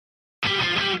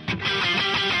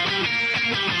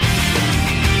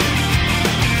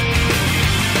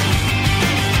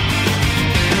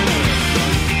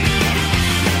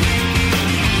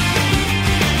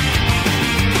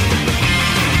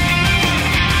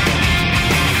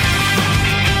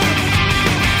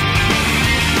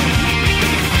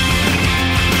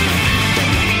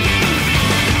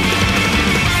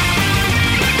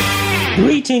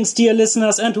Greetings, dear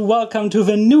listeners, and welcome to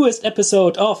the newest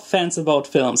episode of Fans About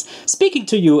Films. Speaking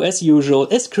to you, as usual,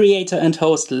 is creator and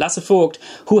host Lasse Vogt,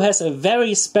 who has a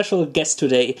very special guest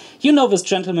today. You know this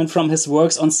gentleman from his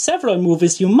works on several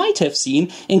movies you might have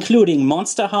seen, including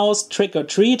Monster House, Trick or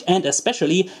Treat, and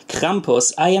especially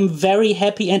Krampus. I am very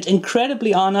happy and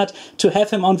incredibly honored to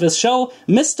have him on this show,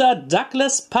 Mr.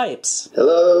 Douglas Pipes.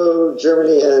 Hello,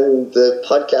 Germany and the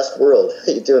podcast world.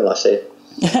 How you doing, Lasse?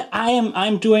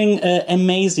 I'm doing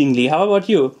amazingly. How about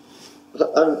you?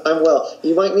 I'm well.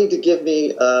 You might need to give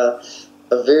me a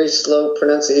very slow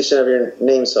pronunciation of your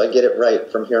name so I get it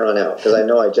right from here on out, because I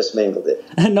know I just mangled it.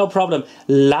 No problem.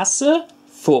 Lasse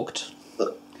Vogt.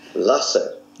 Lasse?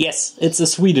 Yes, it's a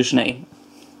Swedish name.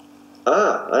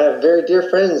 I have very dear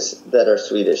friends that are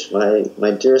Swedish.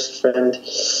 My dearest friend,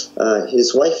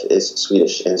 his wife is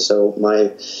Swedish, and so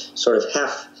my sort of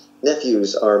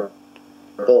half-nephews are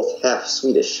both half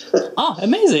Swedish. Oh,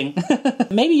 amazing.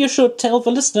 Maybe you should tell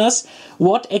the listeners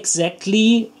what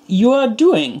exactly you are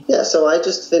doing. Yeah, so I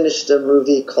just finished a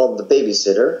movie called The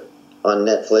Babysitter on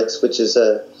Netflix, which is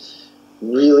a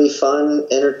really fun,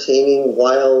 entertaining,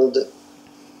 wild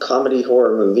comedy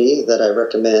horror movie that I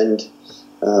recommend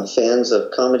fans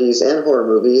of comedies and horror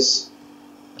movies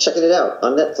checking it out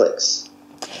on Netflix.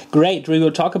 Great, we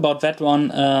will talk about that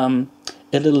one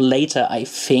a little later, I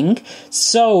think.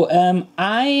 So,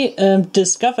 I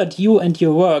discovered you and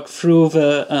your work through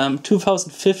the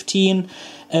 2015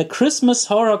 Christmas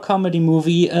horror comedy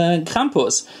movie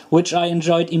Krampus, which I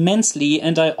enjoyed immensely,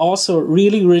 and I also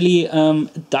really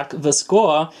dug the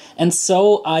score, and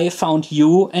so I found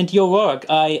you and your work.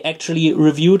 I actually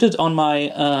reviewed it on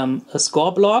my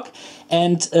score blog,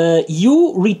 and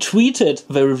you retweeted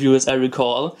the review, as I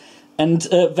recall. And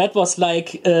that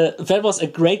was a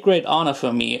great honor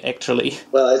for me, actually.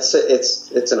 Well,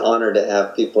 it's an honor to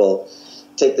have people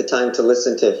take the time to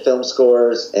listen to film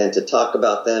scores and to talk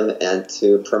about them and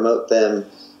to promote them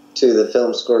to the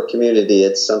film score community.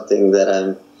 It's something that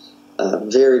I'm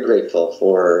very grateful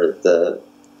for the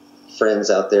friends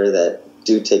out there that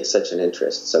do take such an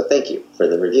interest. So thank you for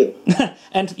the review.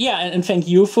 and thank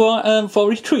you for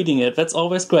retweeting it. That's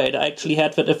always great. I actually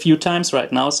had that a few times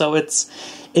right now, so it's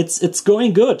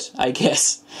going good, I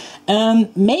guess.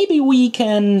 Maybe we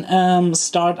can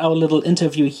start our little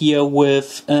interview here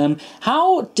with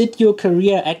how did your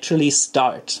career actually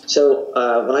start? So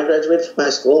when I graduated from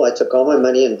high school, I took all my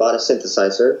money and bought a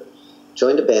synthesizer,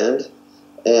 joined a band,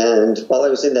 and while I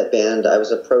was in that band, I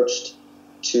was approached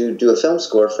to do a film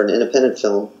score for an independent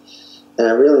film, and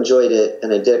I really enjoyed it,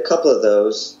 and I did a couple of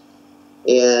those,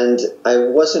 and I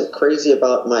wasn't crazy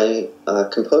about my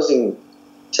composing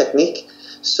technique,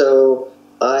 so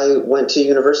I went to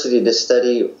university to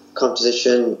study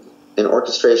composition and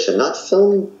orchestration, not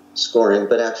film scoring,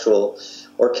 but actual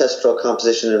orchestral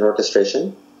composition and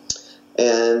orchestration,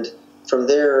 and from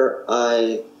there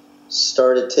I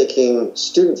started taking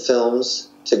student films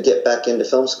to get back into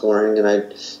film scoring, and I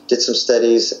did some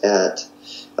studies at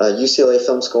UCLA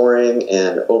film scoring,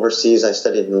 and overseas I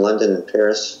studied in London and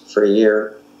Paris for a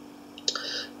year.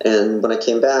 And when I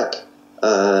came back,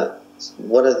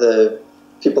 one of the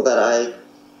people that I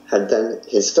had done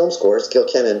his film scores, Gil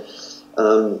Kenan,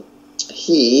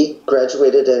 he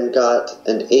graduated and got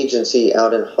an agency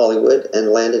out in Hollywood and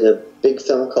landed a big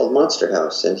film called Monster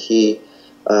House, and he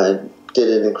did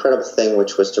an incredible thing,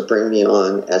 which was to bring me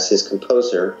on as his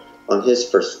composer on his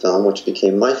first film, which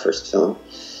became my first film.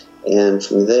 And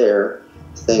from there,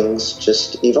 things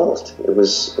just evolved. It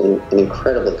was an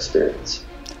incredible experience.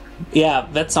 Yeah,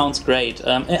 that sounds great.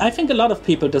 I think a lot of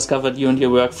people discovered you and your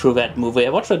work through that movie. I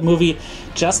watched that movie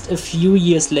just a few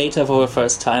years later for the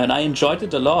first time, and I enjoyed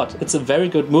it a lot. It's a very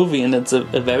good movie, and it's a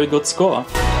very good score.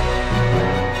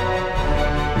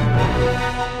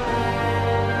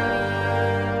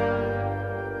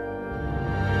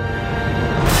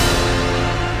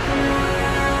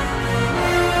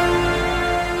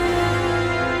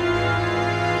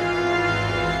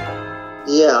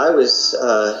 Yeah, I was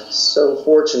so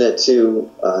fortunate to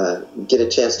get a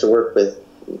chance to work with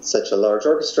such a large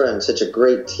orchestra and such a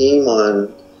great team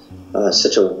on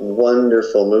such a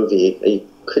wonderful movie. You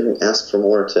couldn't ask for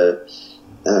more to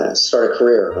start a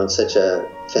career on such a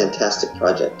fantastic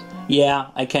project. Yeah,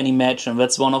 I can imagine.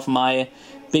 That's one of my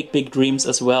big dreams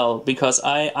as well, because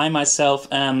I myself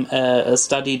am a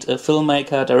studied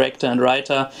filmmaker, director and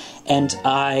writer, and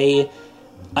I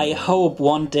hope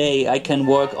one day I can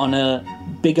work on a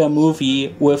bigger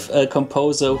movie with a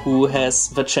composer who has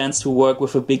the chance to work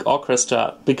with a big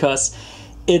orchestra, because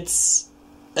it's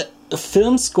a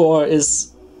film score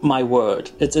is my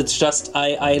word. It's just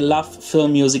I love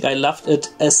film music. I loved it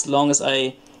as long as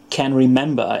I can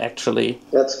remember, actually.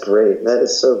 That's great. That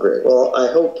is so great. Well,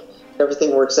 I hope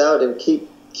everything works out, and keep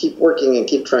working and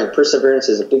keep trying. Perseverance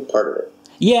is a big part of it.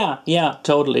 Yeah,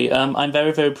 totally. I'm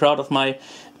very, very proud of my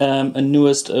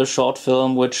newest short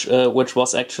film, which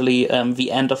was actually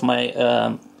the end of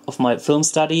my film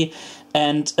study.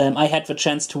 And I had the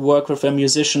chance to work with a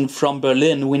musician from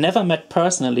Berlin. We never met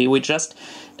personally. We just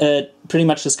pretty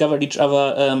much discovered each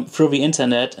other through the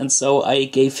internet. And so I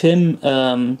gave him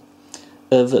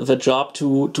the job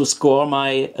to score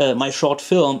my short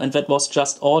film. And that was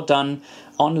just all done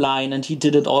online. And he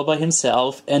did it all by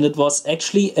himself. And it was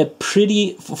actually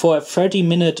for a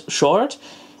 30-minute short,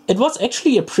 it was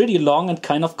actually a pretty long and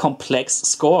kind of complex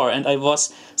score. And I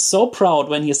was so proud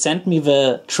when he sent me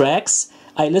the tracks.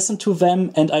 I listened to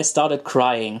them and I started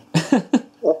crying.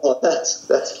 Oh, that's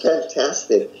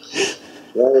fantastic.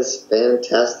 That is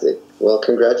fantastic. Well,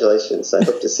 congratulations. I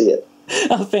hope to see it.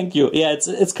 Oh, thank you. Yeah,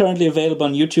 it's currently available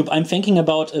on YouTube. I'm thinking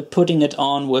about putting it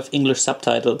on with English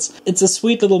subtitles. It's a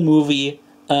sweet little movie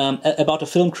about a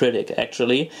film critic,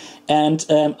 actually. And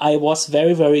I was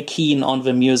very, very keen on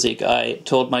the music. I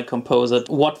told my composer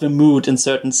what the mood in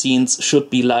certain scenes should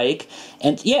be like.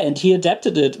 And he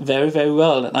adapted it very, very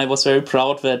well. And I was very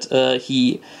proud that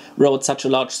he wrote such a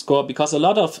large score, because a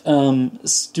lot of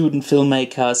student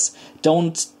filmmakers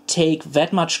don't take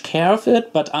that much care of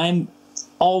it. But I'm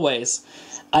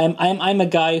a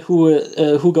guy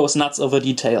who goes nuts over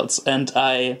details, and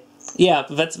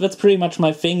that's pretty much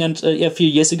my thing. And a few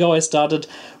years ago, I started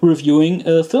reviewing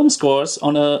film scores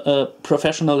on a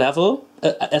professional level,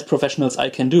 as professional as I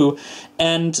can do.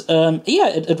 And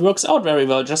it works out very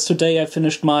well. Just today, I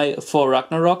finished my Thor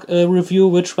Ragnarok review,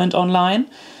 which went online.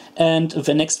 And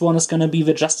the next one is going to be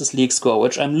the Justice League score,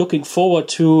 which I'm looking forward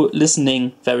to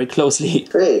listening very closely.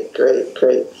 Great.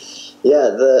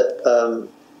 Yeah,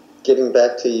 getting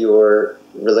back to your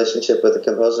relationship with the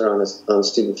composer on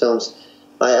student films,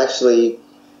 I actually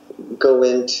go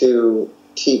in to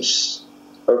teach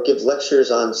or give lectures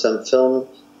on some film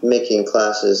making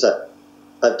classes.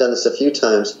 I've done this a few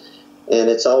times, and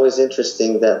it's always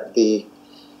interesting that the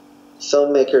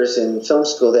filmmakers in film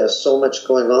school, they have so much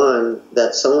going on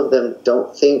that some of them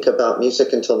don't think about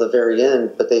music until the very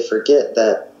end, but they forget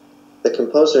that the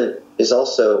composer is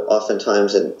also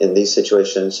oftentimes in these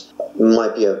situations,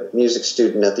 might be a music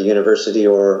student at the university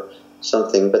or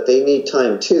something, but they need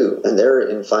time too, and they're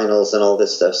in finals and all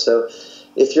this stuff. So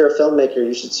if you're a filmmaker,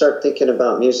 you should start thinking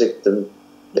about music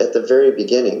at the very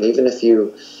beginning. Even if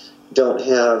you don't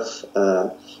have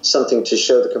something to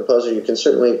show the composer, you can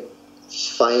certainly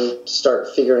start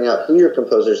figuring out who your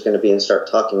composer is going to be and start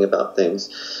talking about things.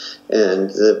 And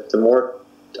the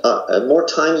more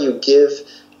time you give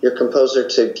your composer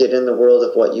to get in the world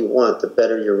of what you want, the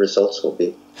better your results will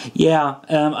be. Yeah,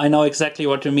 I know exactly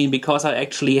what you mean, because I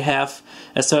actually have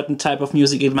a certain type of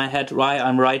music in my head while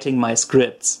I'm writing my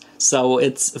scripts. So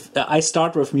I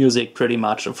start with music pretty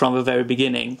much from the very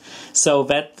beginning. So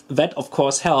that of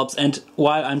course helps. And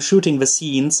while I'm shooting the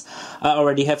scenes, I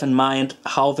already have in mind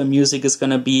how the music is going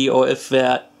to be, or if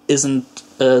there isn't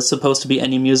supposed to be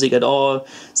any music at all.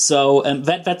 So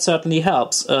that certainly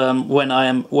helps when I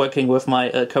am working with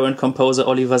my current composer,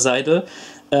 Oliver Seidel,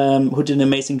 who did an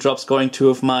amazing job scoring 2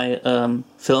 of my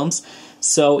films.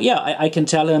 So yeah, I can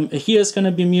tell him here's going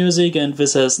to be music and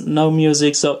this has no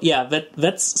music. So yeah,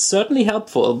 that's certainly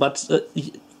helpful. But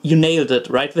you nailed it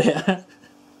right there.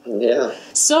 Yeah.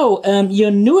 So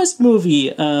your newest movie,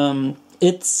 it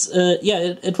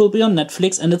will be on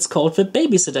Netflix, and it's called The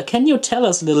Babysitter. Can you tell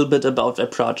us a little bit about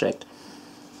that project?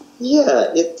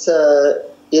 Yeah,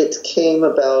 it came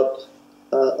about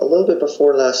a little bit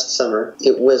before last summer.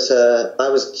 It was I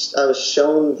was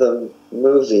shown the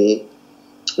movie.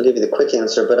 I'll give you the quick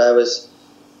answer, but I was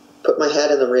put my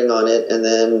hat in the ring on it, and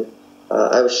then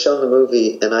I was shown the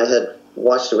movie, and I had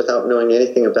watched it without knowing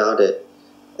anything about it,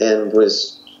 and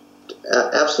was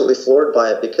absolutely floored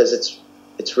by it, because it's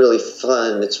really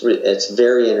fun. It's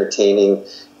very entertaining.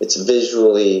 It's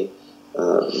visually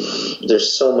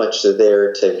there's so much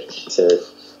there to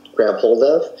grab hold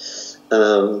of,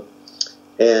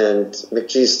 and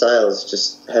McGee Styles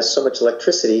just has so much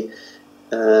electricity.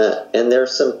 And there are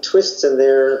some twists in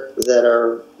there that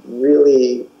are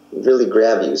really, really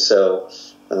grab you. So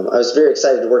I was very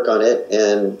excited to work on it,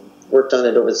 and worked on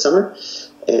it over the summer.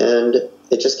 And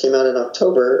it just came out in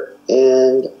October.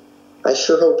 And I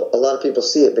sure hope a lot of people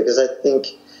see it, because I think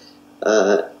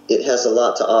it has a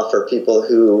lot to offer people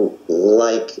who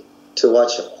like to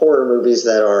watch horror movies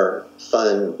that are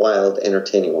fun, wild,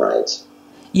 entertaining rides.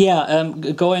 Yeah,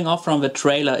 going off from the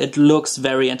trailer, it looks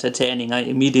very entertaining. I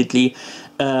immediately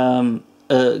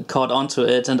caught onto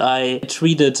it, and I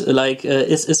tweeted like,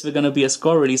 "Is there going to be a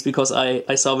score release?" Because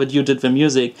I saw that you did the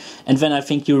music, and then I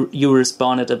think you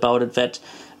responded about it that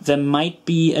there might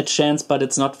be a chance, but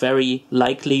it's not very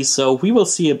likely. So we will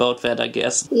see about that, I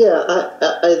guess. Yeah,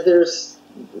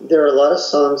 there are a lot of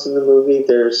songs in the movie.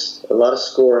 There's a lot of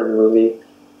score in the movie,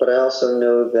 but I also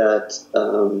know that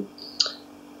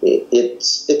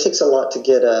it takes a lot to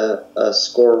get a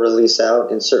score release out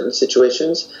in certain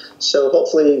situations. So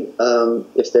hopefully,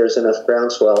 if there's enough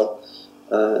groundswell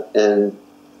and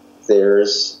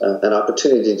there's an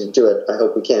opportunity to do it, I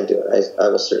hope we can do it. I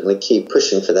will certainly keep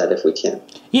pushing for that if we can.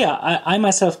 Yeah, I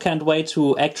myself can't wait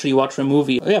to actually watch the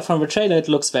movie. Yeah, from the trailer it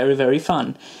looks very, very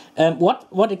fun.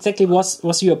 What exactly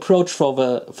was your approach for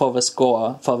the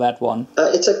score for that one?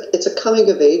 It's a coming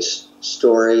of age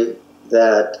story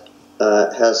that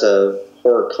has a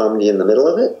horror comedy in the middle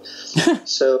of it.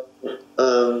 So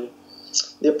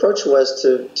the approach was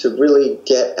to really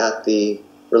get at the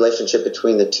relationship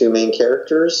between the two main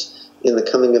characters in the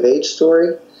coming of age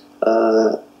story,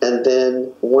 and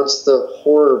then once the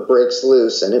horror breaks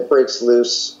loose, and it breaks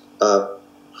loose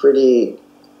pretty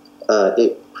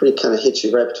kind of hits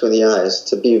you right between the eyes,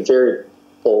 to be very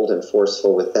bold and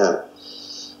forceful with that.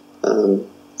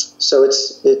 So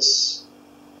it's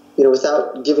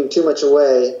without giving too much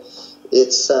away,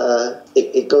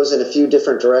 it goes in a few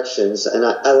different directions, and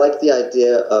I like the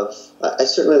idea of, I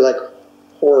certainly like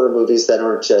horror movies that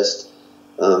aren't just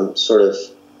sort of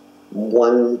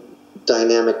one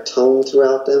dynamic tone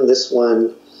throughout them. This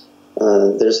one,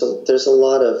 there's a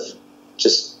lot of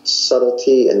just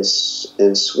subtlety and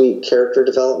sweet character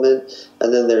development,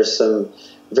 and then there's some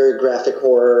very graphic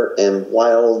horror and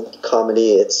wild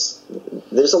comedy.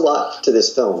 There's a lot to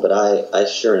this film, but I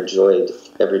sure enjoyed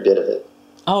every bit of it.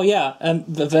 Oh yeah,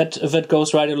 that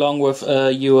goes right along with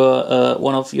your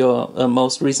one of your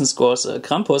most recent scores,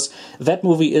 Krampus. That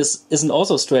movie isn't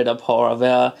also straight up horror.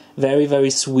 There are very,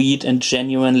 very sweet and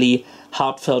genuinely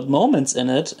heartfelt moments in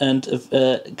it, and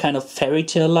kind of fairy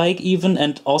tale like even.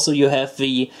 And also you have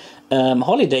the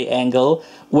holiday angle,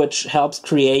 which helps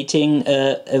creating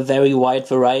a very wide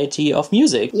variety of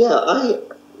music. Yeah,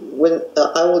 when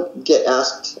I will get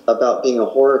asked about being a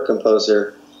horror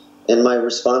composer, and my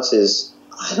response is,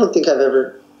 I don't think I've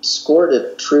ever scored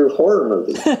a true horror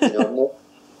movie.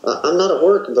 I'm not a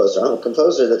horror composer. I'm a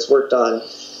composer that's worked on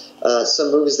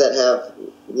some movies that have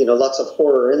lots of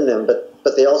horror in them,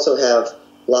 but they also have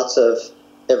lots of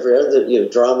every other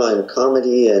drama and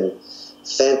comedy and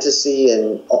fantasy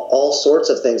and all sorts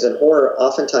of things. And horror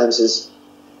oftentimes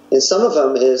in some of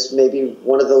them is maybe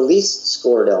one of the least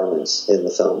scored elements in the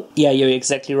film. Yeah, you're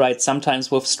exactly right.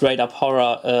 Sometimes with straight up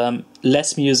horror,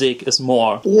 less music is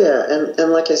more. Yeah,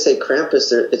 and like I say,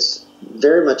 Krampus, it's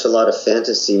very much a lot of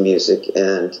fantasy music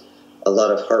and a lot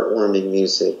of heartwarming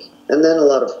music, and then a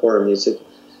lot of horror music.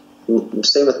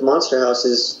 Same with Monster House,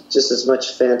 is just as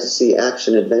much fantasy,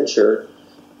 action, adventure,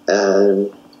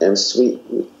 and sweet,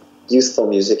 youthful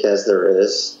music as there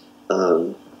is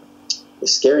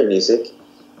scary music.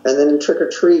 And then in Trick or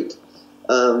Treat,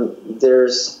 there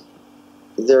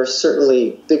are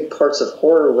certainly big parts of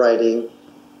horror writing,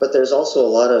 but there's also a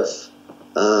lot of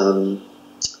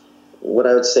what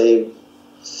I would say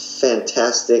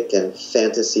fantastic and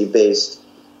fantasy-based,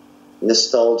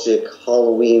 nostalgic,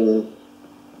 Halloween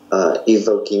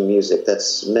evoking music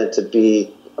that's meant to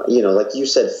be, like you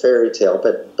said, fairy tale,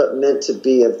 but meant to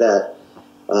be of that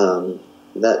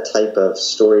type of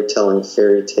storytelling,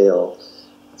 fairy tale,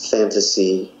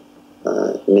 fantasy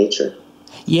nature.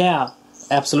 Yeah,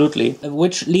 absolutely.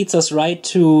 Which leads us right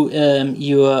to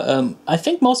your, I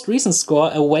think, most recent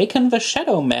score, Awaken the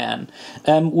Shadow Man,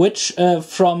 which,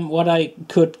 from what I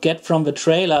could get from the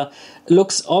trailer,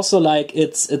 looks also like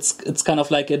it's kind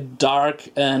of like a dark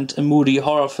and a moody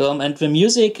horror film, and the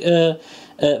music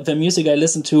I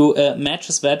listened to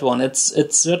matches that one. It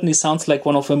certainly sounds like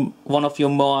one of your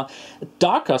more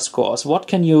darker scores. What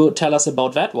can you tell us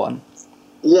about that one?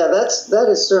 Yeah, that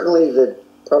is certainly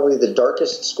probably the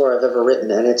darkest score I've ever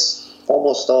written, and it's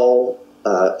almost all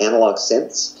analog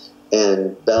synths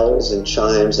and bells and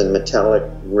chimes and metallic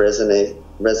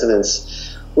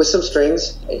resonance with some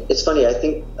strings. It's funny. I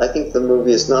think the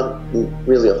movie is not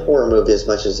really a horror movie as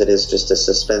much as it is just a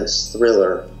suspense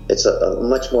thriller. It's a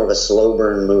much more of a slow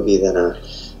burn movie than a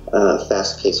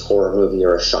fast-paced horror movie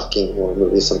or a shocking horror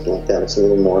movie, something like that. It's a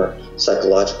little more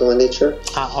psychological in nature.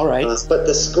 All right. But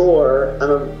the score,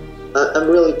 I'm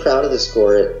really proud of the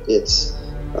score. It's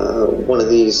one of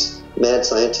these mad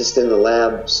scientist in the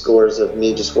lab scores of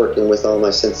me just working with all my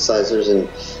synthesizers and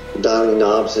dialing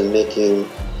knobs and making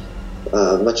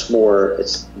much more.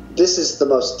 This is the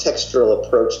most textural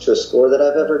approach to a score that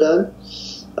I've ever done.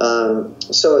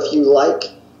 So if you like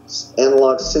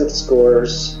analog synth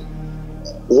scores,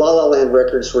 La La Land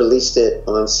Records released it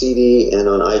on CD and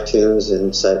on iTunes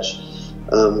and such.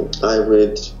 I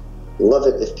would love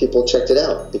it if people checked it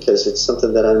out, because it's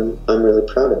something that I'm really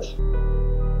proud of.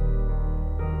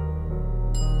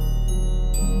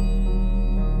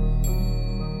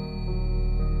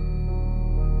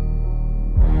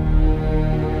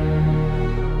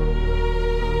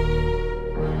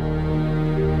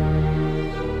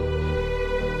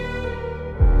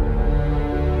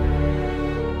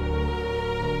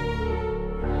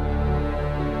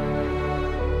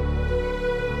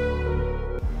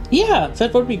 Yeah,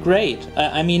 that would be great.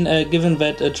 I mean, given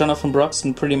that Jonathan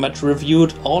Broxton pretty much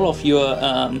reviewed all of your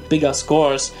bigger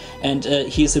scores, and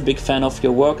he's a big fan of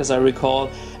your work, as I recall,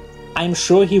 I'm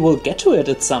sure he will get to it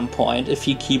at some point if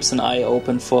he keeps an eye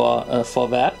open for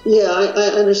that. Yeah,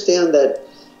 I understand that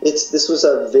this was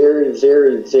a very,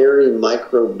 very, very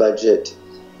micro-budget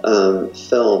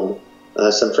film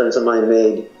some friends of mine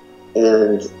made,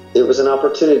 and it was an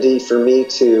opportunity for me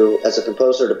to, as a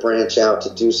composer, to branch out, to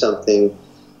do something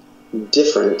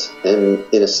different and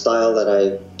in a style that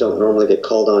I don't normally get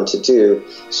called on to do.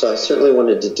 So I certainly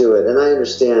wanted to do it. And I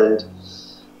understand,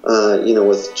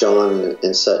 with John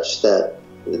and such, that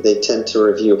they tend to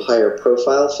review higher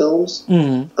profile films.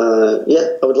 Mm-hmm.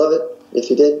 Yeah, I would love it if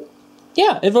you did.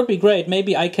 Yeah, it would be great.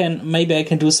 Maybe I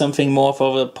can do something more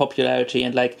for the popularity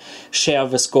and like share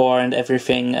the score and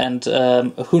everything. And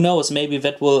who knows, maybe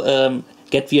that will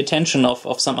get the attention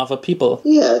of some other people.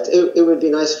 Yeah, it would be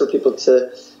nice for people to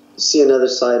see another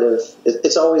side of it.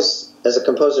 It's always, as a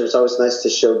composer, it's always nice to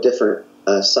show different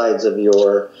sides of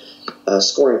your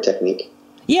scoring technique.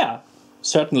 Yeah,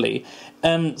 certainly.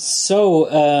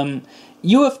 So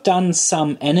you have done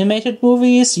some animated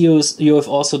movies. You have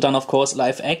also done, of course,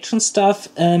 live action stuff.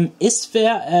 Is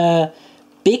there a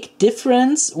big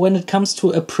difference when it comes to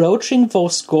approaching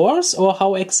those scores, or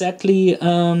how exactly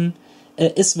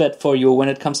is that for you when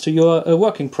it comes to your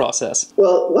working process?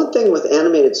 Well, one thing with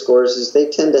animated scores is they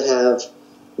tend to have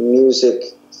music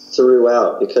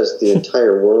throughout because the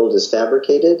entire world is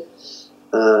fabricated.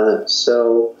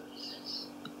 So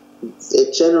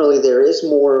generally there is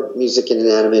more music in an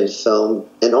animated film,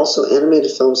 and also animated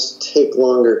films take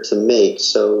longer to make,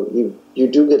 so you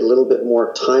do get a little bit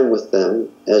more time with them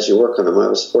as you work on them. I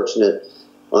was fortunate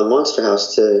on Monster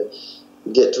House to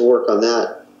get to work on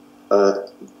that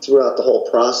throughout the whole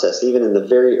process, even in the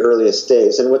very earliest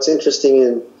days. And what's interesting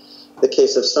in the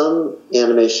case of some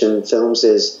animation films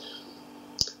is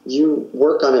you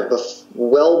work on it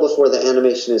well before the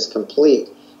animation is complete.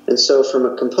 And so from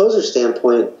a composer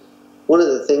standpoint, one of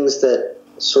the things that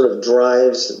sort of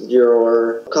drives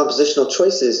your compositional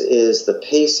choices is the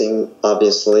pacing,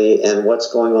 obviously, and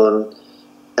what's going on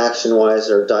action-wise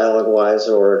or dialogue-wise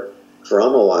or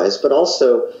drama-wise, but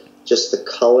also just the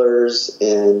colors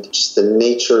and just the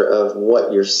nature of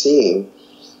what you're seeing.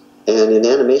 And in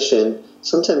animation,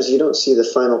 sometimes you don't see the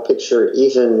final picture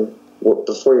even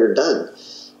before you're done.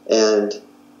 And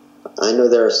I know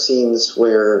there are scenes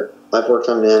where I've worked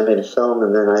on an animated film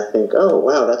and then I think, oh,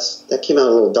 wow, that came out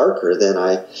a little darker than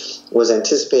I was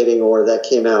anticipating, or that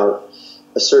came out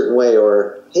a certain way,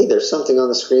 or, hey, there's something on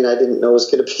the screen I didn't know was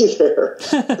going to be there.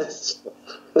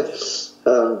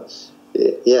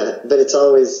 Yeah, but it's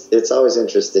always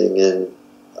interesting, and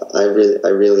I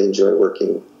really enjoy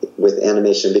working with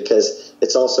animation because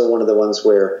it's also one of the ones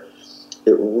where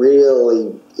it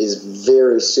really is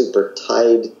very super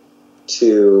tied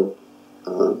to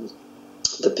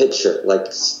the picture. Like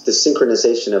the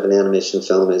synchronization of an animation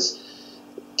film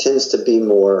tends to be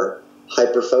more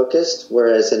hyper focused,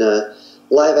 whereas in a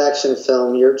live action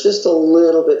film you're just a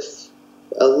little bit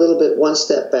one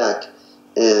step back,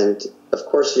 and of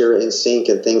course you're in sync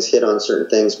and things hit on certain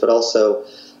things, but also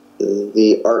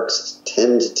the arcs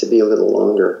tend to be a little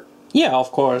longer. Yeah,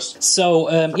 of course. So,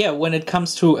 when it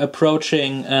comes to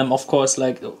approaching, of course,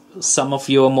 like some of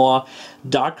your more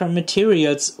darker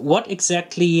materials, what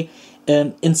exactly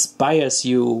inspires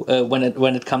you when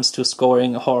it comes to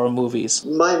scoring horror movies?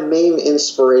 My main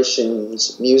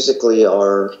inspirations musically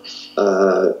are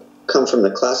come from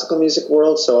the classical music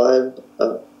world. So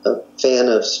I'm a fan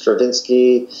of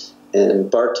Stravinsky and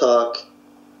Bartók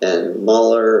and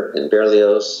Mahler and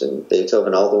Berlioz and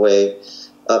Beethoven, all the way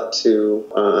up to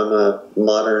I'm a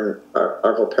modern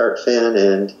Arvo Pärt fan,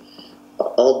 and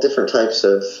all different types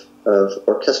of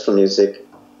orchestral music.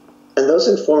 And those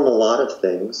inform a lot of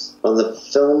things. On the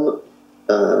film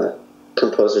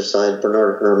composer side,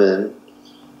 Bernard Herrmann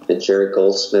and Jerry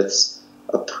Goldsmith's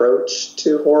approach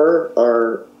to horror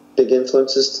are big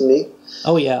influences to me.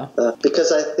 Oh, yeah.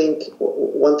 Because I think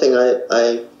one thing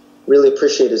I really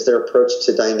appreciate is their approach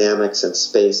to dynamics and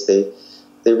space. They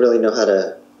really know how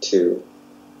to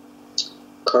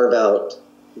carve out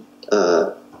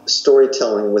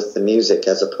storytelling with the music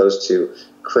as opposed to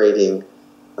creating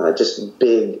just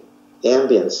big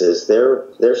ambiences.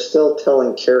 They're still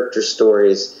telling character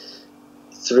stories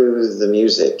through the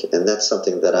music, and that's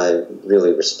something that I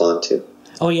really respond to.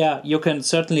 Oh yeah, you can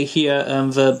certainly hear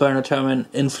the Bernard Herrmann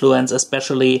influence,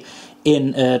 especially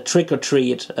in Trick or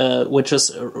Treat, which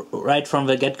is right from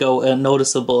the get-go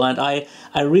noticeable, and I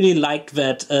really liked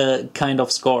that kind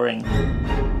of scoring.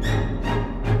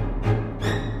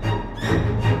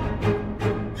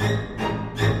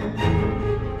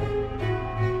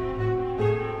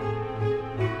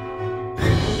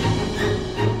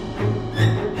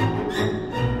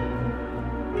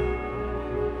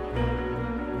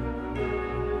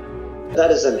 That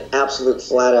is an absolute,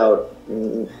 flat-out,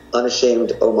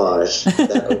 unashamed homage.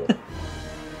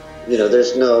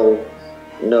 There's no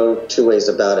two ways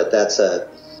about it. That's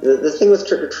the thing with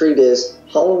Trick or Treat is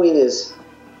Halloween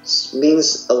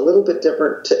means a little bit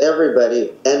different to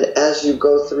everybody, and as you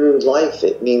go through life,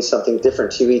 it means something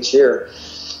different to you each year.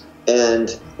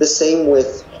 And the same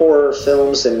with horror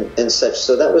films and such.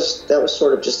 So that was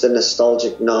sort of just a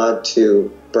nostalgic nod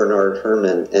to Bernard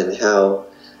Herrmann and how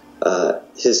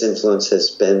his influence has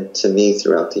been to me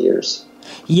throughout the years.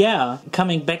 Yeah,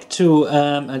 coming back to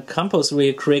Krampus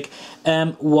real quick,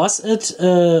 was it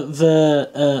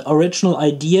the original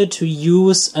idea to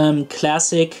use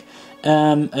classic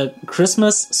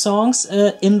Christmas songs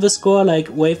in the score, like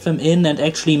wave them in and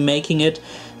actually making it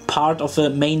part of the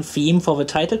main theme for the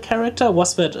title character?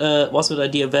 Was that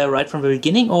idea there right from the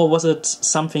beginning, or was it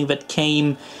something that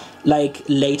came like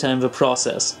later in the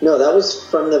process? No, that was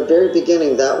from the very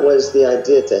beginning. That was the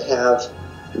idea, to have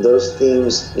those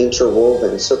themes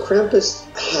interwoven. So Krampus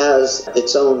has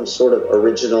its own sort of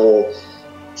original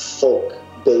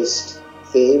folk-based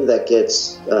theme that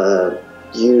gets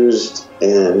used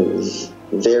and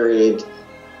varied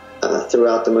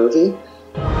throughout the movie.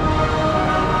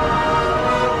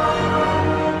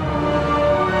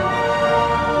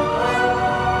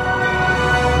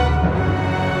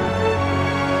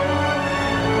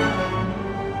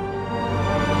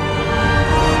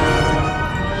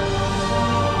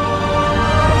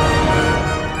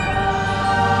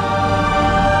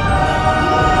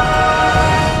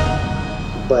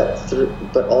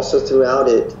 But also throughout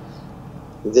it,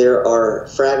 there are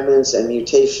fragments and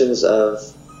mutations of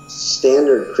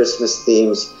standard Christmas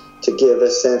themes to give a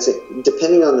sense,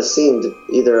 depending on the scene,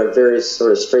 either a very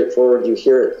sort of straightforward, you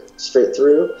hear it straight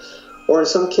through, or in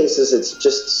some cases it's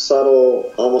just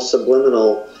subtle, almost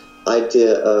subliminal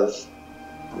idea of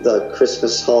the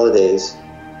Christmas holidays,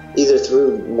 either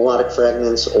through melodic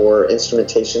fragments or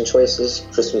instrumentation choices,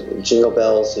 Christmas jingle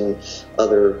bells and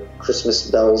other Christmas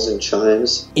bells and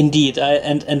chimes. Indeed,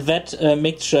 and that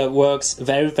mixture works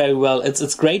very, very well.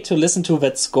 It's great to listen to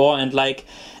that score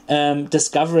and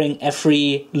discovering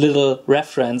every little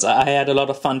reference. I had a lot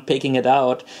of fun picking it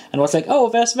out and was like, oh,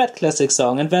 there's that classic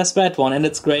song and there's that one, and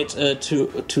it's great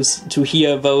to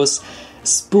hear those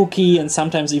spooky and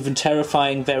sometimes even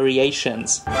terrifying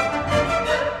variations.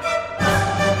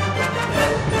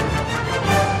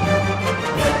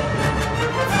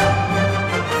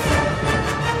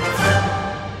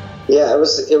 Yeah,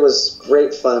 it was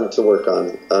great fun to work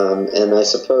on, and I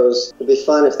suppose it'd be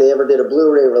fun if they ever did a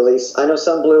Blu-ray release. I know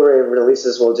some Blu-ray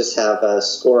releases will just have a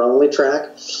score-only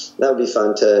track. That would be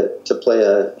fun to play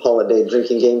a holiday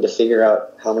drinking game to figure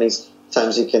out how many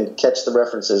times you can catch the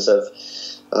references of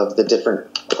the different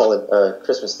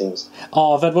Christmas themes.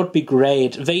 Oh, that would be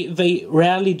great. They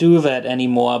rarely do that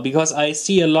anymore, because I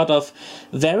see a lot of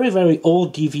very, very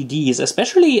old DVDs,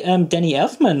 especially Danny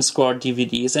Elfman scored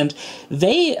DVDs, and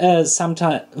they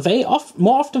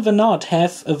more often than not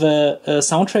have the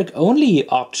soundtrack only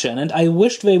option, and I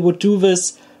wish they would do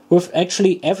this with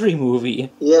actually every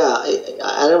movie. Yeah,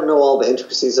 I don't know all the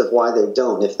intricacies of why they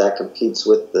don't, if that competes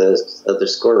with the other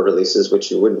score releases,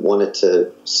 which you wouldn't want it to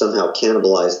somehow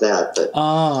cannibalize that.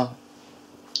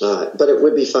 But it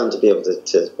would be fun to be able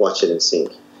to watch it in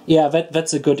sync. Yeah,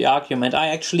 that's a good argument. I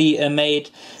actually made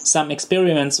some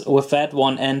experiments with that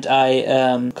one, and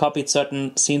I copied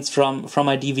certain scenes from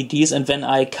my DVDs, and then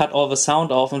I cut all the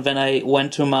sound off, and then I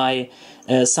went to my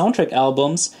soundtrack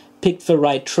albums, picked the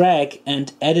right track,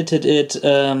 and edited it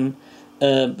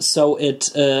so it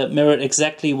mirrored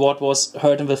exactly what was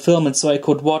heard in the film, and so I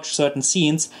could watch certain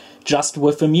scenes just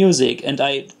with the music, and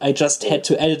I just had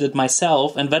to edit it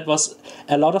myself, and that was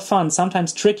a lot of fun,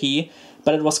 sometimes tricky,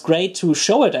 but it was great to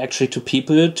show it actually to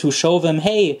people, to show them,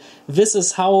 hey, this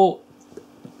is how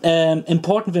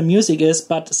important the music is,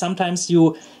 but sometimes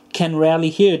you can rarely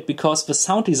hear it because the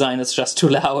sound design is just too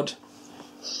loud.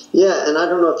 Yeah, and I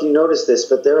don't know if you noticed this,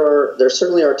 but there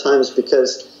certainly are times,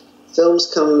 because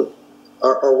films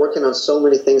are working on so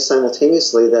many things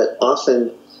simultaneously, that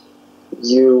often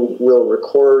you will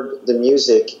record the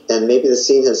music and maybe the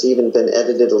scene has even been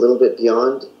edited a little bit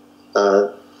beyond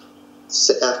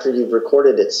after you've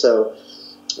recorded it. So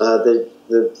the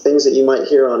things that you might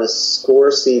hear on a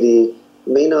score CD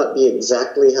may not be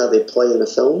exactly how they play in a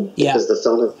film, because the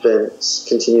film has been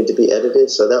continued to be edited.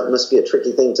 So that must be a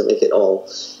tricky thing to make it all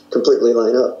completely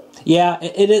line up. Yeah,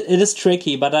 it is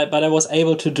tricky, but I was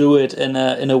able to do it in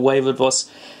a way that was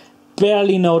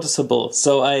barely noticeable.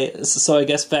 So I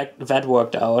guess that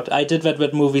worked out. I did that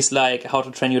with movies like How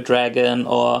to Train Your Dragon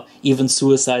or even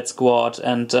Suicide Squad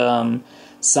and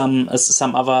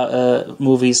some other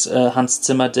movies Hans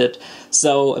Zimmer did.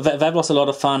 So that was a lot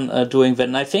of fun doing that.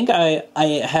 And I think I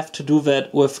have to do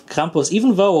that with Krampus,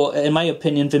 even though, in my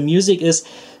opinion, the music is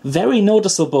very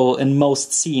noticeable in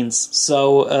most scenes.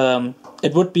 So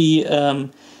it would be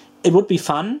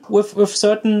fun with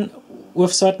certain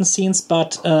scenes,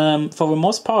 but for the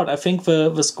most part, I think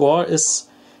the score is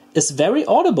very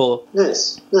audible.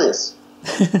 Nice.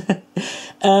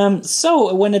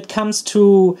 So when it comes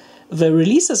to the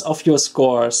releases of your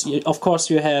scores, of course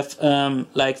you have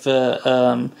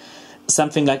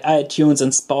something like iTunes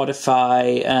and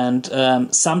Spotify, and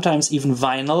sometimes even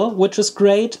vinyl, which is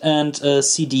great, and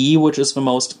CD, which is the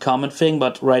most common thing.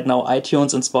 But right now,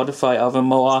 iTunes and Spotify are the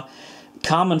more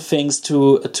common things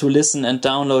to listen and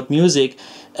download music.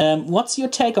 What's your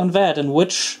take on that, and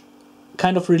which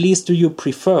kind of release do you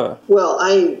prefer? Well,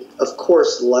 I, of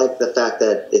course, like the fact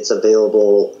that it's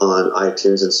available on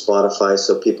iTunes and Spotify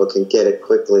so people can get it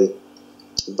quickly.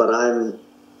 But I'm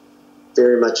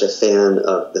very much a fan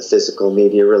of the physical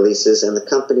media releases, and the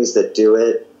companies that do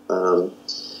it.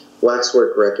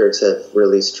 Waxwork Records have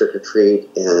released Trick or Treat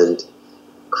and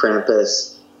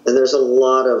Krampus, and there's a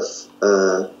lot of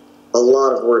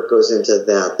work goes into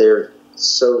that. They're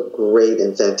so great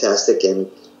and fantastic, and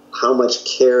how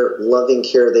much loving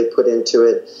care they put into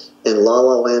it. And La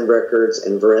La Land Records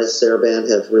and Varese Sarabande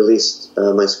have released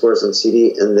my scores on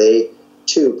CD, and they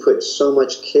too put so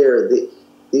much care.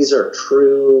 These are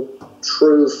true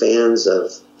fans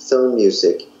of film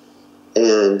music,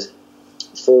 and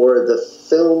for the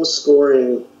film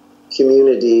scoring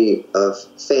community of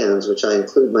fans, which I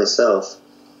include myself,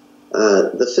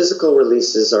 the physical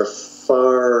releases are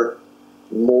far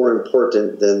more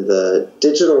important than the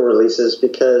digital releases,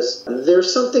 because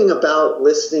there's something about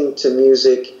listening to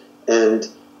music and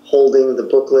holding the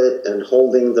booklet and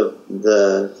holding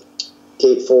the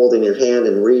gatefold in your hand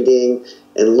and reading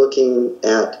and looking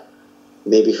at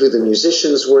maybe who the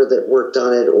musicians were that worked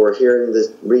on it, or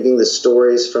reading the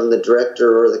stories from the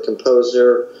director or the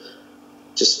composer,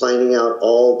 just finding out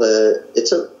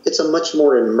it's a much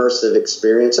more immersive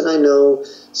experience. And I know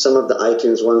some of the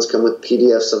iTunes ones come with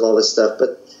PDFs of all this stuff,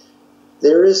 but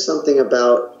there is something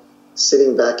about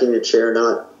sitting back in your chair,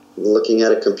 not looking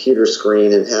at a computer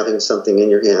screen and having something in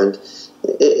your hand.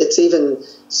 It's even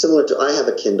similar to, I have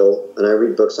a Kindle and I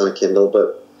read books on a Kindle,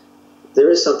 but there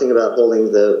is something about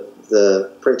holding the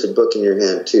printed book in your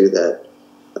hand too that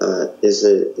is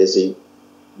a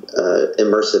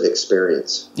immersive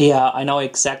experience. Yeah, I know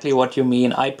exactly what you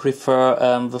mean. I prefer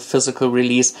the physical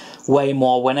release way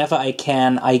more. Whenever I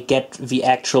can, I get the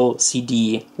actual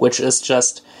CD, which is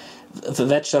just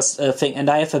a thing. And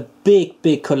I have a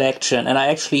big collection, and I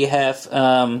actually have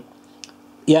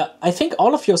I think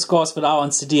all of your scores that are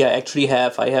on CD I actually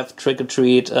have. I have Trick or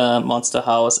Treat, Monster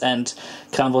House, and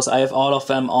Krampus. I have all of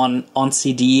them on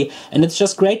CD, and it's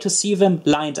just great to see them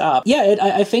lined up. Yeah,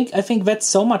 I think that's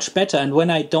so much better. And when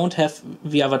I don't have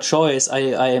the other choice,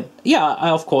 I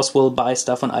of course will buy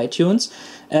stuff on iTunes.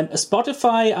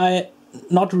 Spotify, I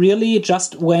not really,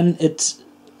 just when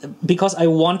because I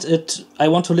want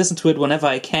to listen to it whenever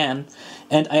I can,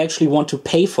 and I actually want to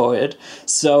pay for it.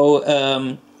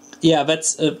 So.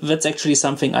 That's actually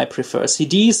something I prefer.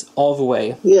 CDs all the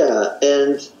way. Yeah,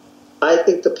 and I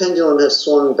think the pendulum has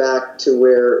swung back to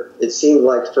where it seemed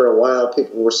like for a while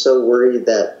people were so worried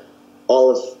that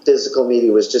all of physical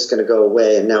media was just going to go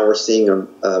away, and now we're seeing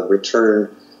a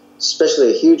return, especially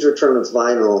a huge return of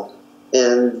vinyl.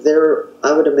 And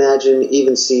I would imagine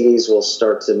even CDs will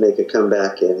start to make a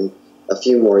comeback in a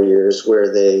few more years,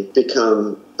 where they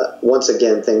become once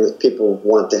again things people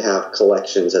want to have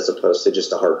collections as opposed to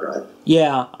just a hard drive.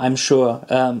 Yeah, I'm sure.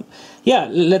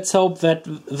 Let's hope that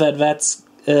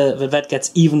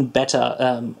gets even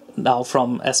better now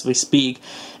from as we speak.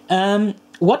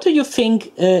 What do you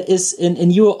think is,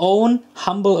 in your own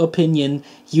humble opinion,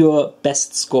 your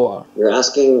best score? You're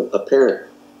asking a parent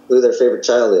who their favorite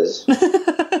child is. You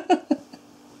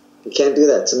can't do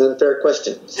that. It's an unfair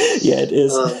question. Yeah, it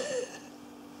is.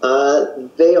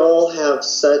 They all have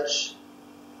such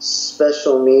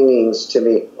special meanings to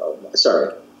me.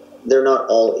 Sorry, they're not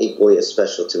all equally as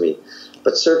special to me,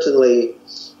 but certainly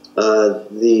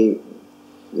the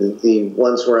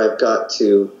ones where I've got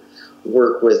to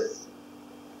work with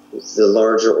the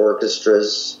larger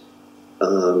orchestras,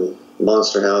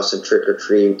 Monster House and Trick or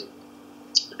Treat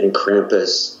and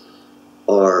Krampus,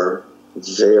 are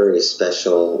very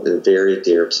special and very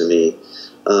dear to me.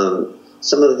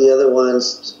 Some of the other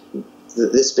ones,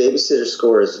 this Babysitter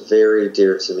score is very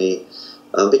dear to me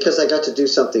because I got to do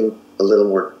something a little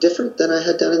more different than I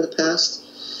had done in the past.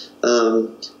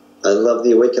 I love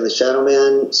the Awaken the Shadow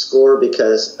Man score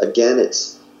because, again,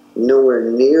 it's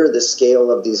nowhere near the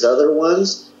scale of these other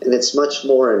ones, and it's much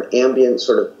more an ambient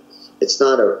sort of. It's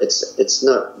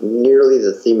not nearly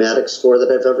the thematic score that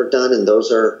I've ever done, and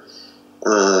those are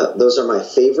my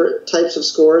favorite types of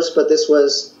scores. But this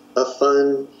was a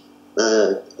fun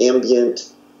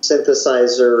ambient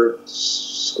synthesizer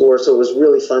score, so it was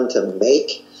really fun to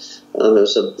make. It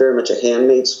was very much a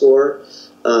handmade score.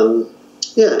 And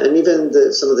even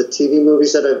some of the TV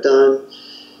movies that I've done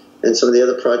and some of the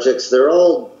other projects, they're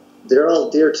all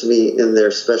dear to me in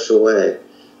their special way.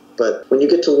 But when you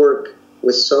get to work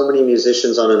with so many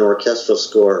musicians on an orchestral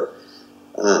score,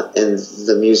 and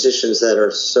the musicians that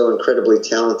are so incredibly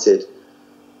talented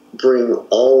bring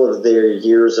all of their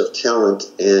years of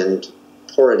talent and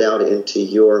pour it out into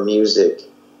your music,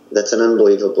 that's an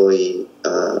unbelievably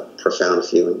profound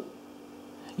feeling.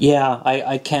 Yeah,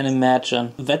 I can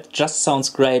imagine. That just sounds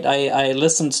great. I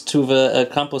listened to the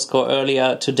Krampus score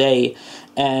earlier today,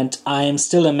 and I'm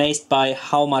still amazed by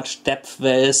how much depth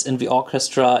there is in the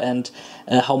orchestra and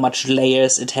how much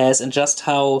layers it has, and just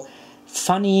how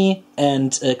funny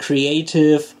and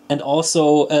creative and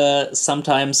also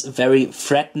sometimes very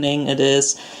threatening it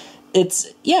is.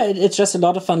 It's just a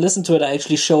lot of fun. Listen to it. I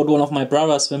actually showed one of my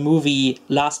brothers the movie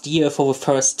last year for the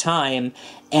first time,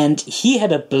 and he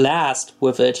had a blast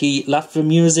with it. He loved the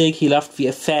music, he loved the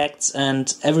effects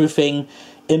and everything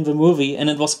in the movie, and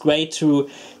it was great to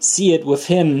see it with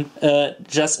him,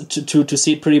 just to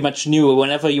see it pretty much new.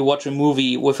 Whenever you watch a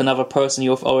movie with another person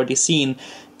you've already seen,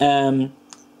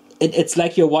 it's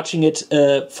like you're watching it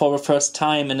for the first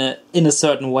time in a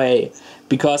certain way,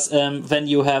 because then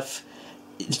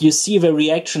you see the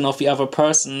reaction of the other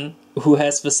person who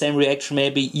has the same reaction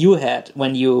maybe you had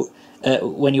when you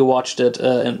watched it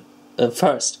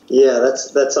first. Yeah,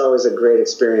 that's always a great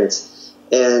experience.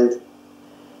 And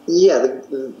yeah,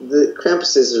 the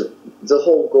Krampus the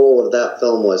whole goal of that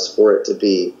film was for it to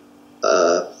be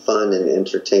fun and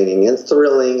entertaining and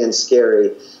thrilling and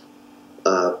scary,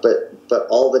 but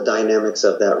all the dynamics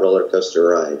of that roller coaster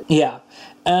ride. Yeah.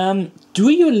 Do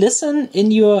you listen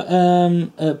in your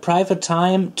private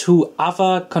time to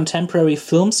other contemporary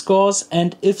film scores?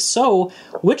 And if so,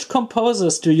 which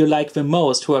composers do you like the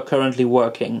most who are currently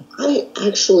working? I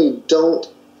actually don't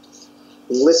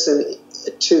listen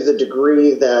to the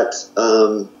degree that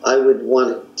I would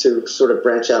want to sort of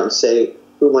branch out and say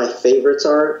who my favorites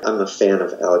are. I'm a fan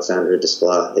of Alexandre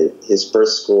Desplat. His Birth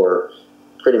score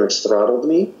pretty much throttled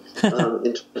me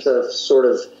in terms of sort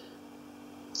of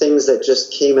things that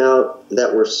just came out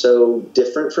that were so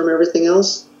different from everything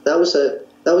else. That was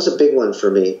a big one for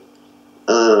me.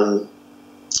 I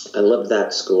love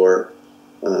that score.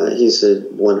 He's a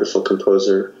wonderful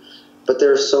composer, but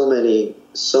there are so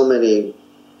many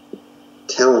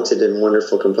talented and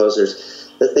wonderful composers.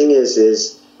 The thing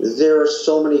is there are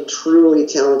so many truly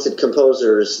talented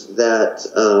composers that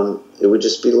it would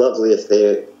just be lovely if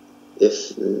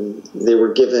they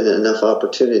were given enough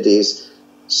opportunities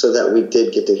so that we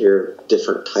did get to hear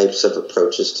different types of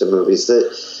approaches to movies.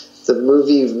 The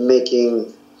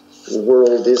movie-making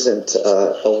world isn't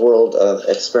a world of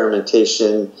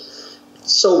experimentation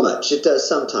so much. It does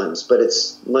sometimes, but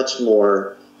it's much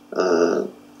more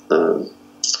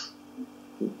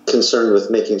concerned with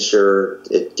making sure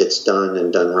it gets done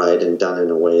and done right and done in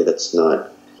a way that's not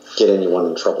get anyone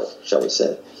in trouble, shall we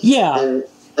say. Yeah. And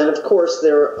of course,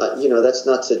 that's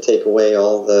not to take away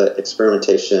all the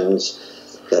experimentations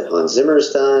that Hans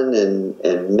Zimmer's done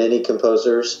and many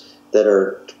composers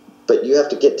but you have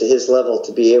to get to his level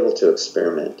to be able to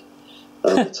experiment.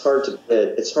 It's hard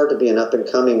to be an up and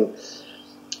coming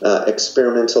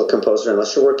experimental composer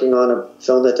unless you're working on a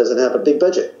film that doesn't have a big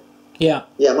budget. Yeah.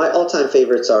 Yeah, my all-time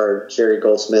favorites are Jerry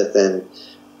Goldsmith and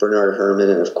Bernard Herrmann,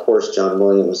 and of course John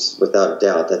Williams, without a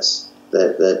doubt.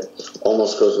 that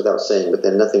almost goes without saying, but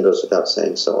then nothing goes without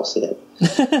saying, so I'll say it.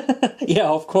 Yeah,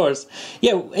 of course.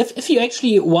 Yeah, if you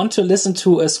actually want to listen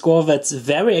to a score that's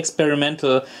very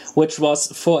experimental, which was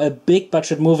for a big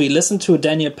budget movie, listen to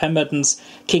Daniel Pemberton's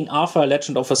King Arthur: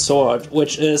 Legend of a Sword,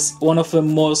 which is one of the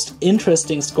most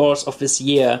interesting scores of this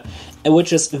year,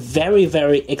 which is very,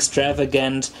 very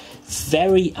extravagant,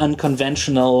 very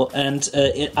unconventional, and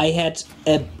I had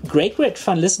a great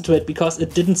fun listening to it because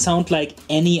it didn't sound like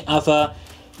any other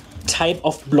type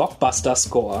of blockbuster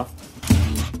score.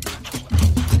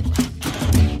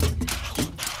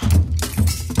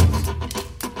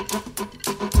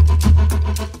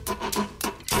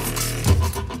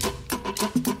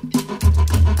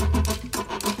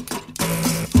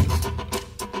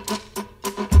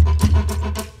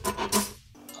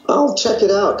 I'll check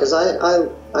it out because I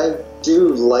do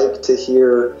like to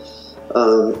hear.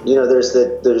 There's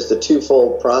the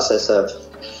twofold process of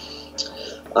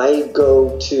I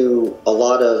go to a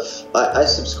lot of I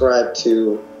subscribe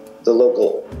to the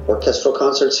local orchestral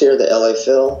concerts here, the LA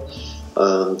Phil,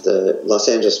 the Los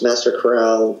Angeles Master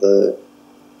Chorale, the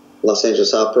Los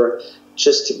Angeles Opera,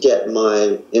 just to get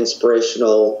my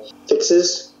inspirational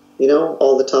fixes.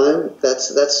 All the time.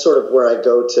 That's sort of where I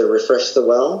go to refresh the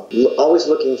well. Always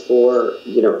looking for,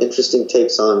 interesting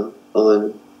takes on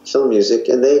film music.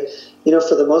 And they,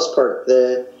 for the most part,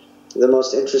 the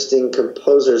most interesting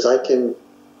composers, I can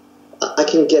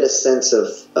get a sense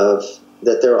of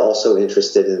that they're also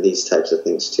interested in these types of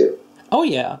things too. Oh,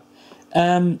 yeah.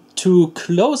 To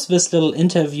close this little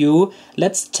interview,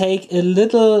 let's take a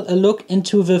look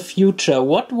into the future.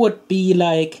 What would be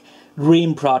like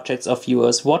dream projects of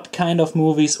yours? What kind of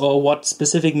movies or what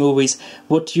specific movies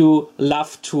would you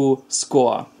love to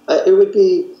score? It would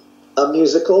be a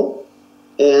musical,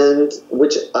 and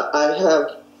which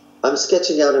I'm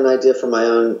sketching out an idea for my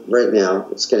own right now.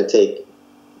 It's going to take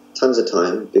tons of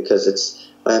time because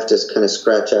I have to kind of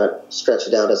stretch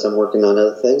it out as I'm working on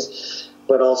other things.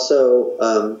 But also,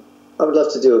 I would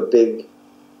love to do a big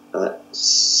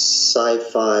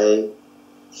sci-fi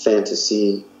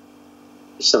fantasy,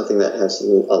 something that has a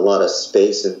lot of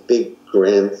space and big,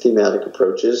 grand thematic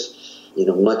approaches.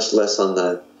 Much less on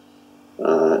the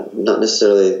not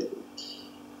necessarily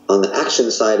on the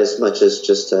action side as much as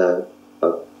just a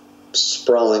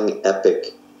sprawling,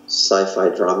 epic sci-fi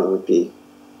drama would be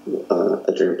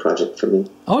a dream project for me.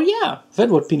 Oh yeah, that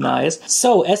would be nice.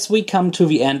 So as we come to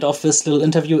the end of this little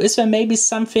interview, is there maybe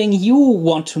something you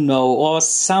want to know or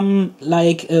some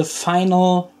like a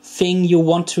final thing you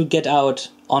want to get out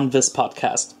on this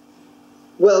podcast?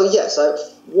 Well, yes. I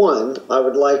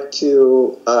would like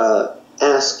to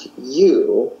ask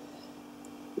you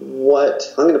what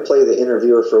I'm going to play the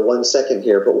interviewer for 1 second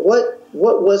here, but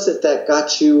what was it that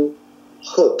got you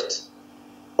hooked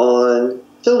on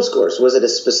film scores? Was it a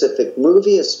specific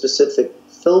movie, a specific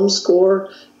film score,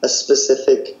 a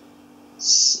specific,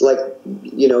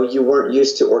 you weren't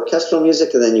used to orchestral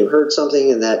music and then you heard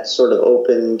something and that sort of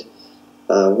opened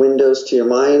windows to your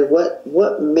mind?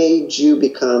 What made you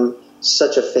become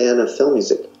such a fan of film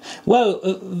music? Well,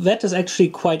 that is actually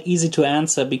quite easy to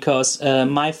answer because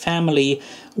my family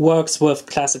works with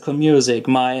classical music.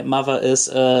 My mother is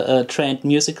a trained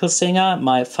musical singer.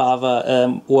 My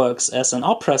father works as an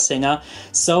opera singer.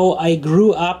 So I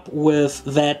grew up with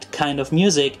that kind of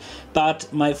music.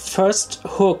 But my first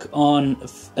hook on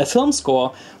a film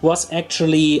score was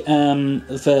actually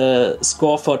the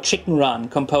score for Chicken Run,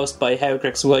 composed by Harry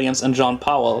Greggs Williams and John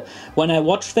Powell. When I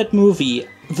watched that movie,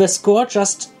 the score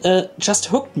just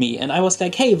hooked me, and I was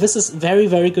like, hey, this is very,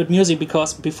 very good music,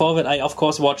 because before that I, of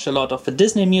course, watched a lot of the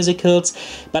Disney musicals,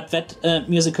 but that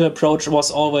musical approach was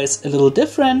always a little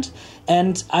different,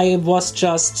 and I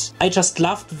just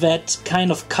loved that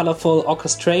kind of colorful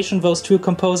orchestration those two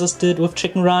composers did with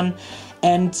Chicken Run,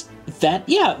 and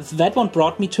that one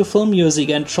brought me to film music,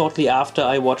 and shortly after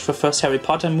I watched the first Harry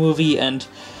Potter movie, and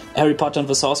Harry Potter and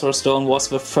the Sorcerer's Stone was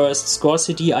the first score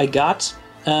CD I got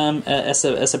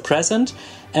as a present,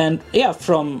 and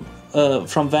from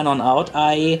then on out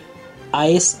I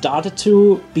started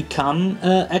to become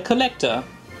a collector.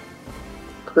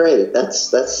 Great, that's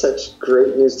such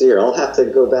great news to hear. I'll have to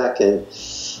go back and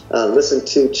listen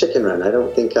to Chicken Run. I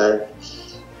don't think I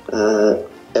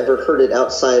ever heard it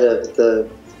outside of the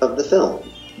film.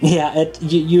 Yeah,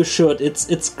 you should.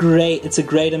 It's great. It's a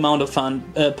great amount of fun.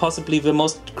 Possibly the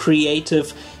most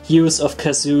creative use of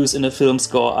kazoos in a film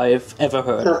score I've ever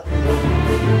heard. Huh.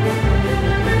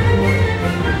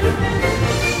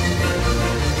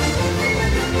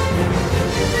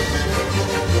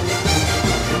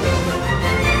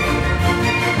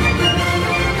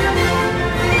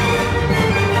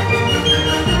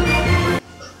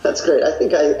 That's great. I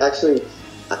think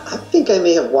I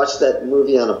may have watched that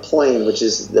movie on a plane, which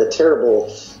is a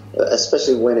terrible,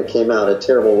 especially when it came out, a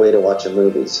terrible way to watch a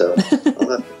movie. So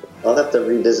I'll have to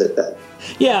revisit that.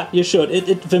 Yeah, you should.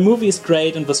 The movie is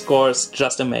great and the score is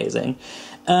just amazing.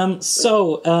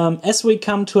 As we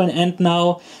come to an end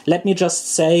now, let me just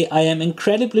say I am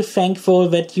incredibly thankful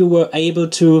that you were able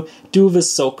to do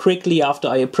this so quickly after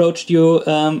I approached you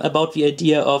about the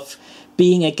idea of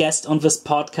being a guest on this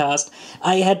podcast.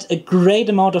 I had a great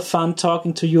amount of fun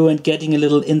talking to you and getting a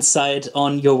little insight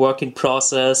on your working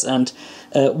process and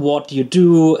what you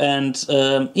do and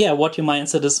what your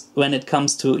mindset is when it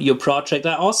comes to your project.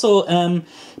 I also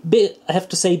have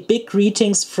to say big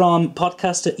greetings from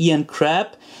podcaster Ian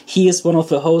Crabb. He is one of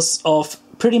the hosts of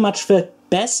pretty much the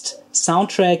best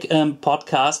soundtrack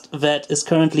podcast that is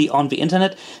currently on the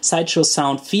internet, Sideshow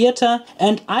Sound Theater,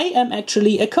 and I am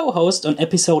actually a co-host on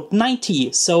episode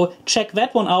 90, so check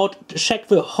that one out. Check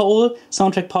the whole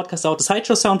soundtrack podcast out,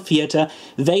 Sideshow Sound Theater.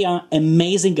 They are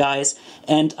amazing guys,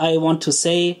 and I want to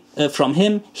say from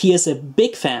him, he is a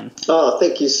big fan. Oh,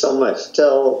 thank you so much.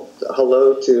 Tell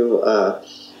hello to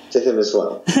him as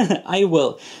well. I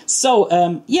will. So,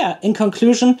 in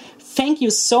conclusion, thank you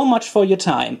so much for your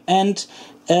time, and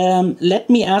let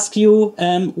me ask you,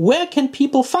 where can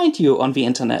people find you on the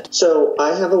internet? So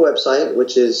I have a website,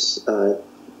 which is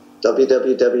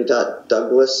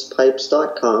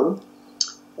www.douglaspipes.com.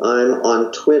 I'm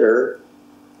on Twitter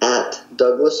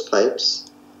 @DouglasPipes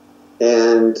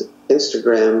and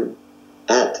Instagram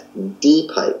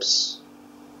 @DPipes,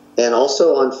 and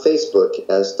also on Facebook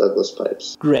as Douglas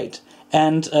Pipes. Great.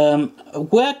 And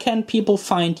where can people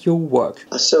find your work?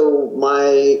 So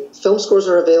my film scores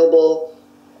are available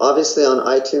obviously on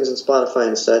iTunes and Spotify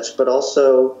and such, but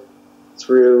also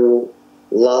through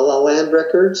La La Land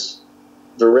Records,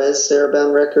 Varese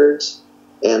Saraband Records,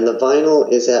 and the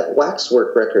vinyl is at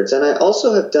Waxwork Records. And I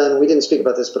also have done, we didn't speak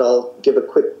about this, but I'll give a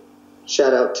quick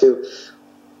shout out to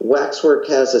Waxwork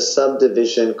has a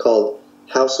subdivision called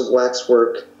House of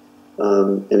Waxwork,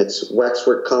 and it's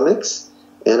Waxwork Comics.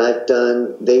 And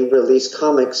they release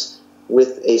comics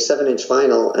with a 7-inch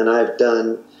vinyl, and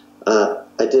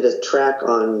I did a track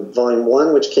on Volume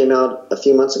 1, which came out a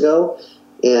few months ago,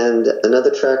 and another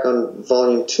track on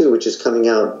Volume 2, which is coming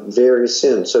out very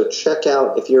soon. So check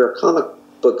out, if you're a comic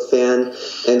book fan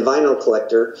and vinyl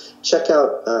collector, check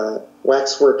out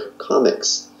Waxwork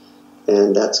Comics.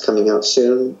 And that's coming out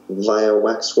soon via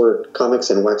Waxwork Comics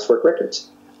and Waxwork Records.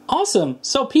 Awesome.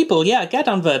 So people, get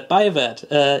on that, buy that.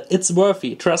 It's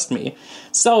worthy, trust me.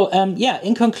 So,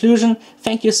 in conclusion,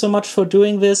 thank you so much for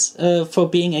doing this, for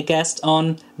being a guest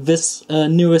on this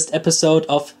newest episode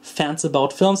of Fans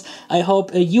About Films. I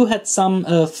hope you had some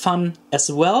fun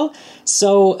as well.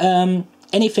 So,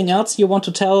 anything else you want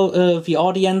to tell the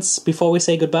audience before we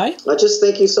say goodbye? I just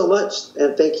thank you so much,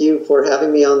 and thank you for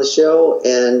having me on the show,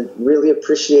 and really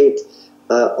appreciate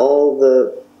all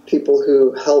the people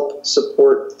who help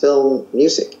support film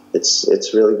music.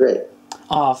 It's really great.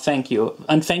 Oh, thank you.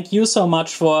 And thank you so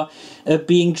much for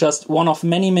being just one of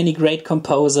many, many great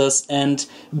composers and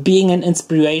being an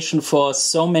inspiration for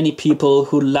so many people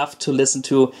who love to listen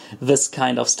to this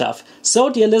kind of stuff. So,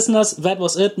 dear listeners, that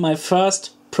was it. My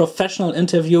first professional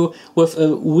interview with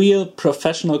a real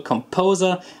professional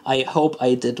composer. I hope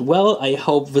I did well. I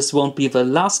hope this won't be the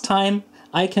last time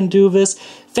I can do this.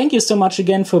 Thank you so much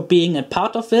again for being a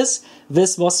part of this.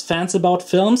 This was Fans About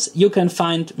Films. You can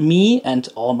find me and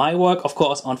all my work, of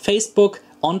course, on Facebook,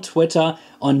 on Twitter,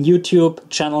 on YouTube,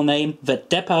 channel name The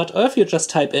Deppard, or if you just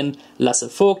type in Lasse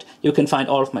Vogt, you can find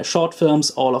all of my short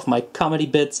films, all of my comedy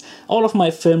bits, all of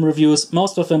my film reviews.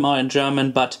 Most of them are in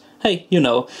German, but hey, you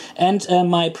know. And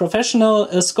my professional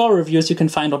score reviews you can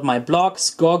find on my blog,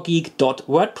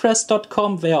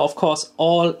 scoregeek.wordpress.com. They are, of course,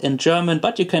 all in German,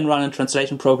 but you can run a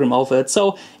translation program over it.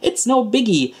 So it's no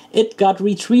biggie. It got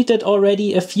retweeted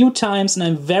already a few times, and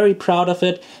I'm very proud of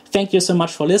it. Thank you so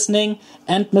much for listening.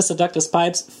 And Mr. Douglas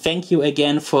Pipes, thank you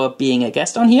again for being a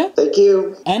guest on here. Thank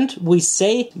you. And we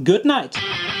say good night.